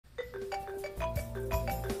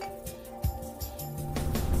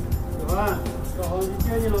欢，赵航去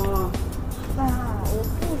接你了吗？爸，我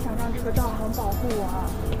不想让这个赵航保护我。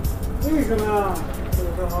为什么呀？这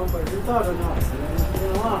个赵航本事大着呢，不愿意接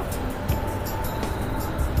电话。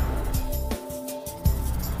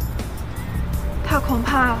他恐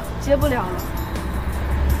怕接不了了。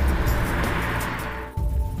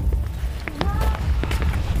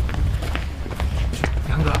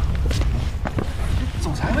杨哥，这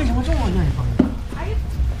总裁为什么这么愿意帮你？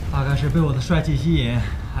大概是被我的帅气吸引，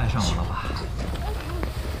爱上我了吧？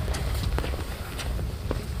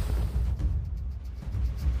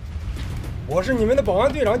我是你们的保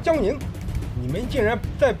安队长江宁，你们竟然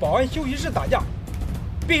在保安休息室打架，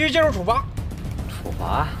必须接受处罚。处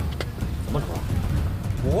罚？怎么处罚？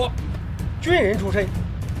我，军人出身，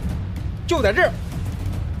就在这儿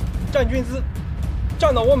站军姿，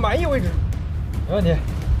站到我满意为止。没问题。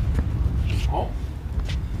好，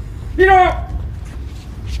立正，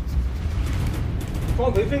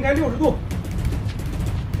双腿分开60度。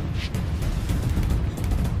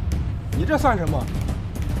你这算什么？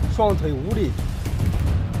双腿无力，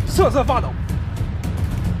瑟瑟发抖。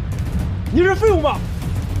你是废物吗？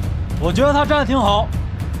我觉得他站得挺好。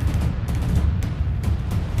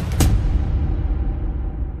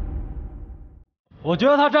我觉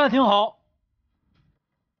得他站得挺好。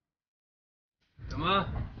怎么？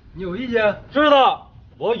你有意见？是的，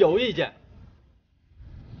我有意见。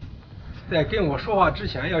在跟我说话之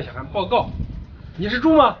前要想报告。你是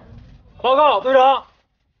猪吗？报告，队长。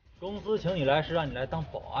公司请你来是让你来当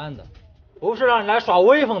保安的，不是让你来耍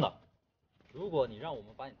威风的。如果你让我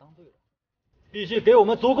们把你当队长，必须给我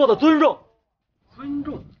们足够的尊重。尊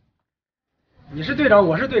重？你是队长，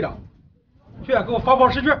我是队长，却要给我发号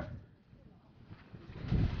施令。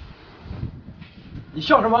你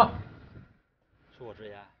笑什么？恕我直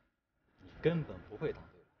言，你根本不会当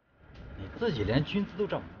队长，你自己连军姿都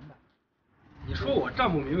站不明白。你说我站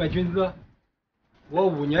不明白军姿？我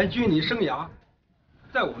5年军旅生涯，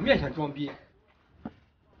在我面前装逼。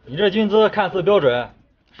你这军姿看似标准，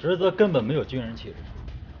实则根本没有军人气质，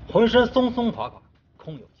浑身松松垮垮，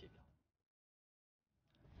空有气飘。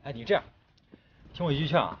哎，你这样，听我一句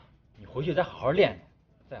劝啊，你回去再好好练练，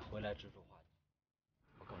再回来指手画脚，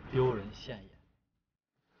我可丢人现眼。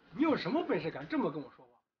你有什么本事敢这么跟我说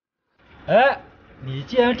话？哎，你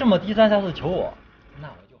既然这么低三下四求我，那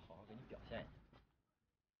我就好好给你表现一下。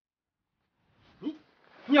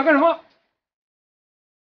你要干什么？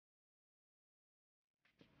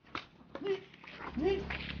你，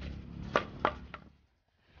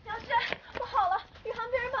杨轩，不好了，宇航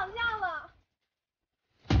被人绑架了。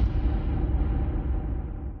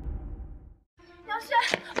杨轩，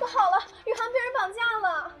不好了，宇航被人绑架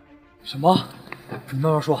了。什么？你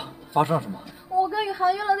慢慢说，发生了什么？我跟宇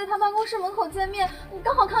航约了在他办公室门口见面，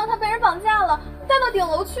刚好看到他被人绑架了，带到顶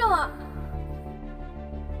楼去了。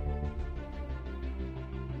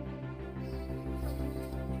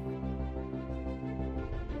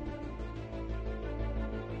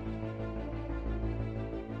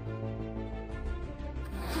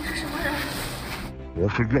你是什么人？我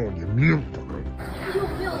是要你命的人。我有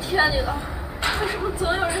没有骗你了？为什么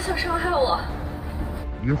总有人想伤害我？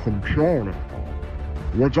你很漂亮啊，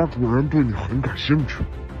我家主人对你很感兴趣。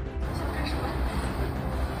想干什么？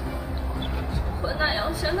混蛋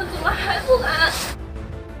杨轩，他怎么还不来？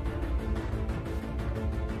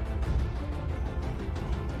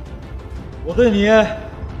我对你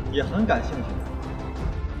也很感兴趣。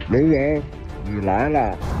龙王，你来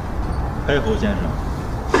了。黑猴先生，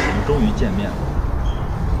我们终于见面了。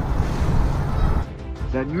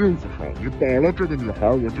在 news 上你保了这个女孩，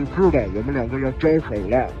我就知道我们2个要交手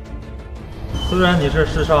了。虽然你是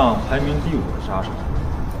世上排名第5的杀手，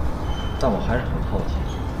但我还是很好奇，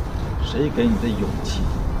谁给你的勇气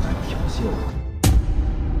来挑衅我？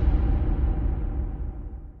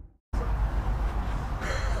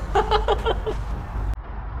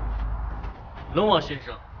龙王先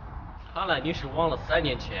生，看来你是忘了3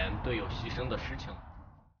年前队友牺牲的事情了。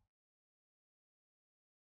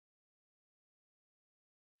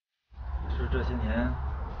你是这些年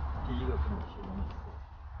第一个跟我形容的。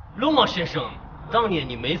龙王先生，当年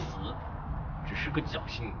你没死，只是个侥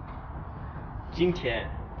幸。今天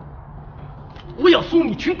我要送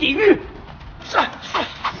你去地狱！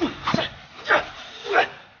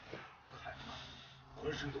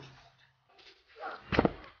浑身都是。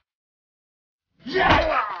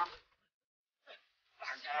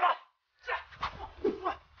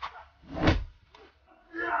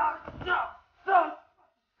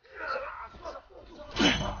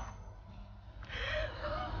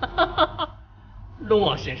龙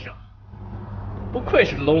王先生，不愧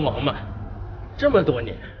是龙王嘛，这么多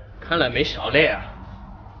年，看来没少累啊。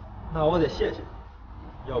那我得谢谢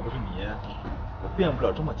你，要不是你，我变不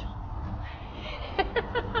了这么强。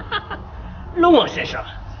龙王先生，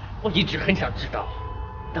我一直很想知道，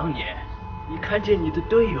当年你看见你的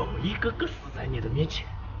队友一个个死在你的面前，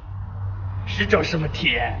是种什么体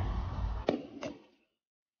验？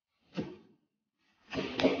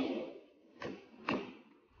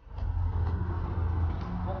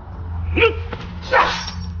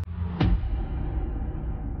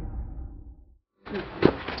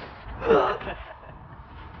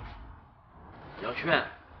杨轩，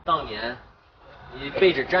当年你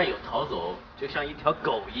背着战友逃走，就像一条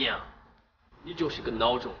狗一样，你就是个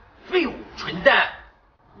孬种、废物、蠢蛋。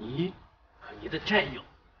你和你的战友，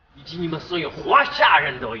以及你们所有华夏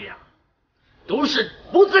人都一样，都是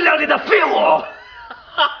不自量力的废物。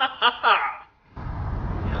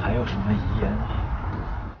你还有什么遗言啊？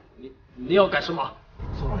你要干什么？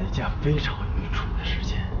做了一件非常愚蠢的事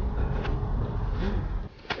情。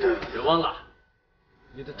别忘了，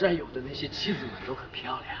你的战友的那些妻子们都很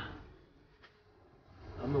漂亮，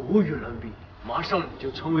他们无与伦比，马上你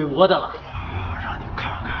就成为我的了。让你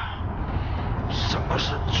看看什么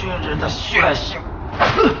是军人的血性。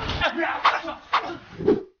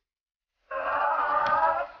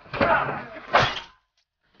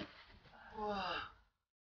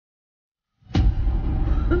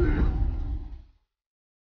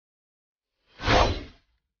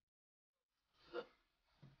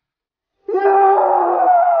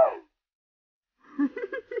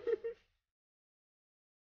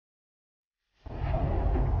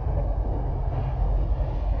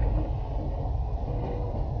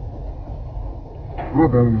日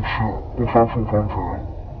本武士不堪受伤者，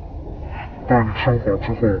待你伤好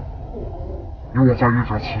之后，由我再一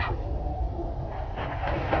折其手。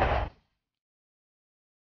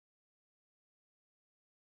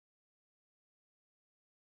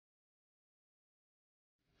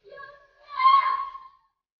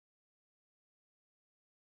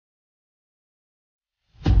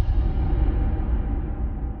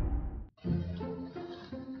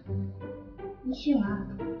你醒了？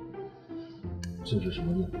这是什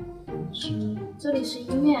么地方？这里是医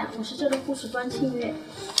院，我是这个护士官清月。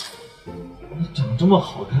你长这么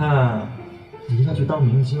好看，你应该去当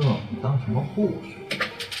明星了。你当什么护士？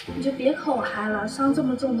你就别口嗨了，伤这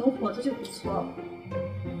么重能活着就不错。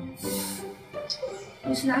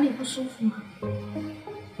你是哪里不舒服吗？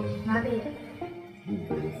哪里？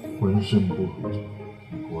浑身不舒服，你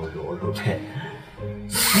给我揉揉呗。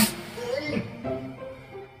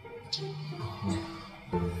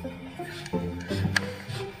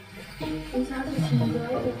您家这个情歌，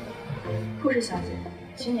护士小姐，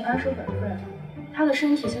请你安守本分。他的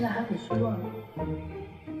身体现在还很虚弱呢。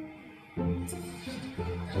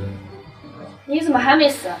你怎么还没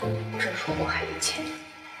死？这说我还有钱。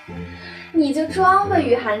你就装吧，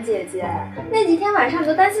雨涵姐姐。那几天晚上你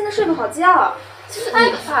都担心的睡不好觉。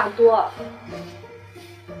你话多。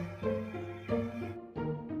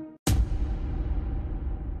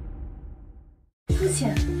父亲，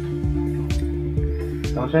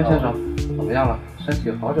杨轩先生，怎么样了？身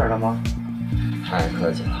体好点了吗？太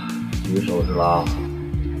客气了，举手之劳。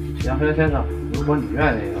杨轩先生，如果你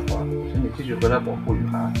愿意的话，请你继续回来保护雨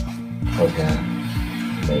涵。后天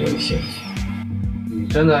没有兴趣。你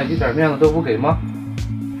真的一点面子都不给吗？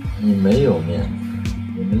你没有面子，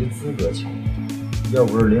也没资格求我。要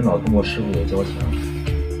不是领导跟我师傅有交情，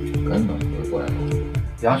根本不会过来的。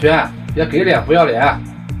杨轩，别给脸不要脸。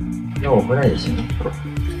要我回来也行，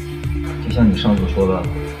就像你上次说的，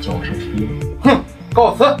叫我上医院。哼，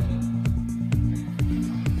告辞。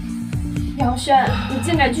杨轩，你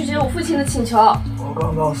竟敢拒绝我父亲的请求！我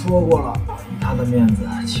刚刚说过了，他的面子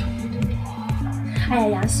请不动我。哎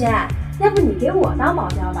呀，杨轩，要不你给我当保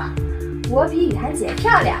镖吧？我比雨涵姐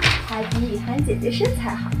漂亮，还比雨涵姐姐身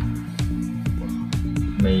材好。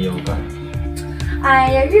没有办法。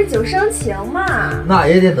哎呀，日久生情嘛。那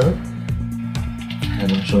也得等，还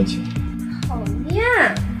能生情。讨厌！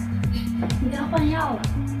你该换药了。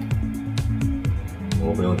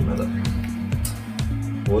我不用你们的，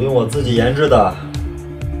我用我自己研制的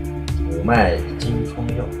五脉金疮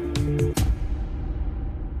药。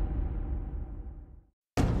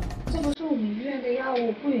这不是我们医院的药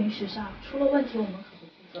物，不允许上，出了问题我们可不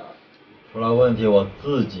负责。出了问题我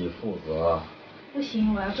自己负责。不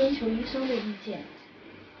行，我要征求医生的意见。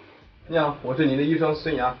娘，我是你的医生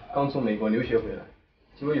孙阳，刚从美国留学回来，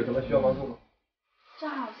请问有什么需要帮助吗？正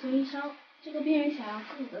好，孙医生，这个病人想要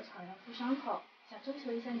自己的草药敷伤口，想征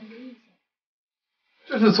求一下您的意见。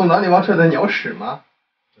这是从哪里挖出来的鸟屎吗？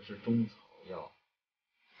这是中草药。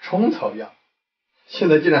中草药？现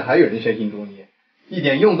在竟然还有人相信中医，一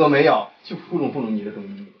点用都没有，就糊弄糊弄你的中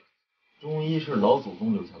医。中医是老祖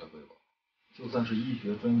宗留下的瑰宝，就算是医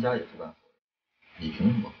学专家也是万夫。你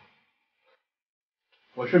凭什么？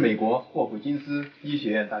我是美国霍普金斯医学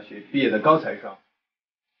院大学毕业的高材生，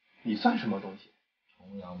你算什么东西？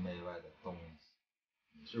崇洋媚外的东西，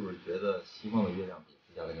你是不是觉得西方的月亮比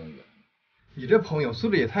自家的更圆？你这朋友素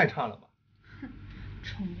质也太差了吧！哼，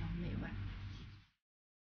崇洋媚外。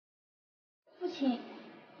父亲。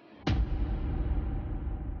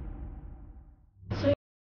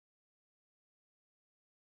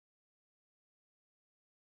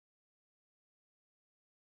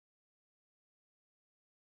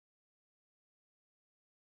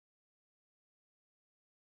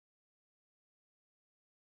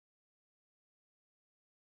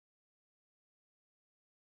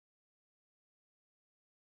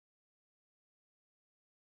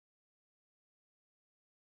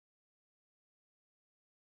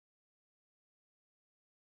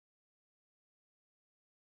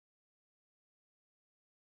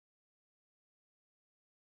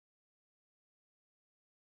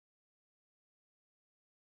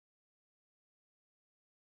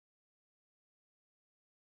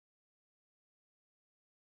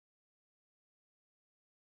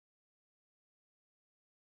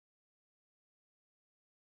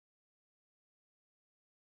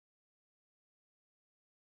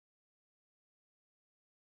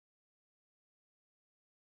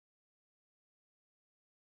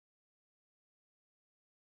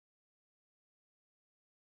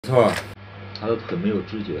没错，他的腿没有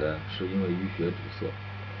知觉，是因为淤血堵塞，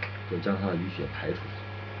要将他的淤血排出去。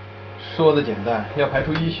说的简单，要排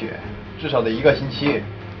出淤血，至少得1个星期。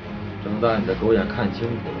张大，你的狗眼看清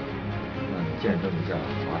楚了，让你见证一下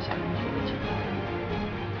华夏医学的进步。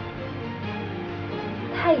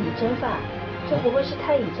太乙针法，这不会是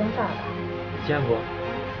太乙针法吧？见过？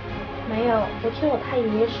没有，我听我太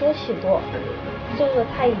爷爷说起过，这个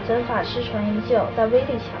太乙针法失传已久，但威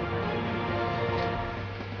力强大。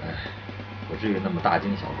不至于那么大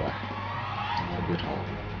惊小怪，先别吵我。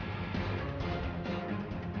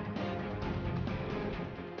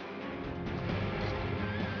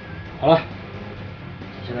好了，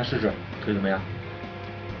现在试试，腿怎么样？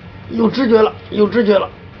有知觉了，有知觉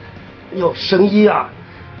了。哟，神医啊，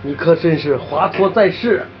你可真是华佗在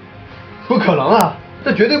世。不可能啊，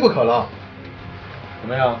这绝对不可能。怎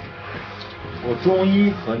么样？我中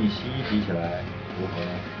医和你西医比起来如何？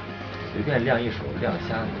随便亮一手亮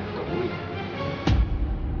瞎你的狗眼。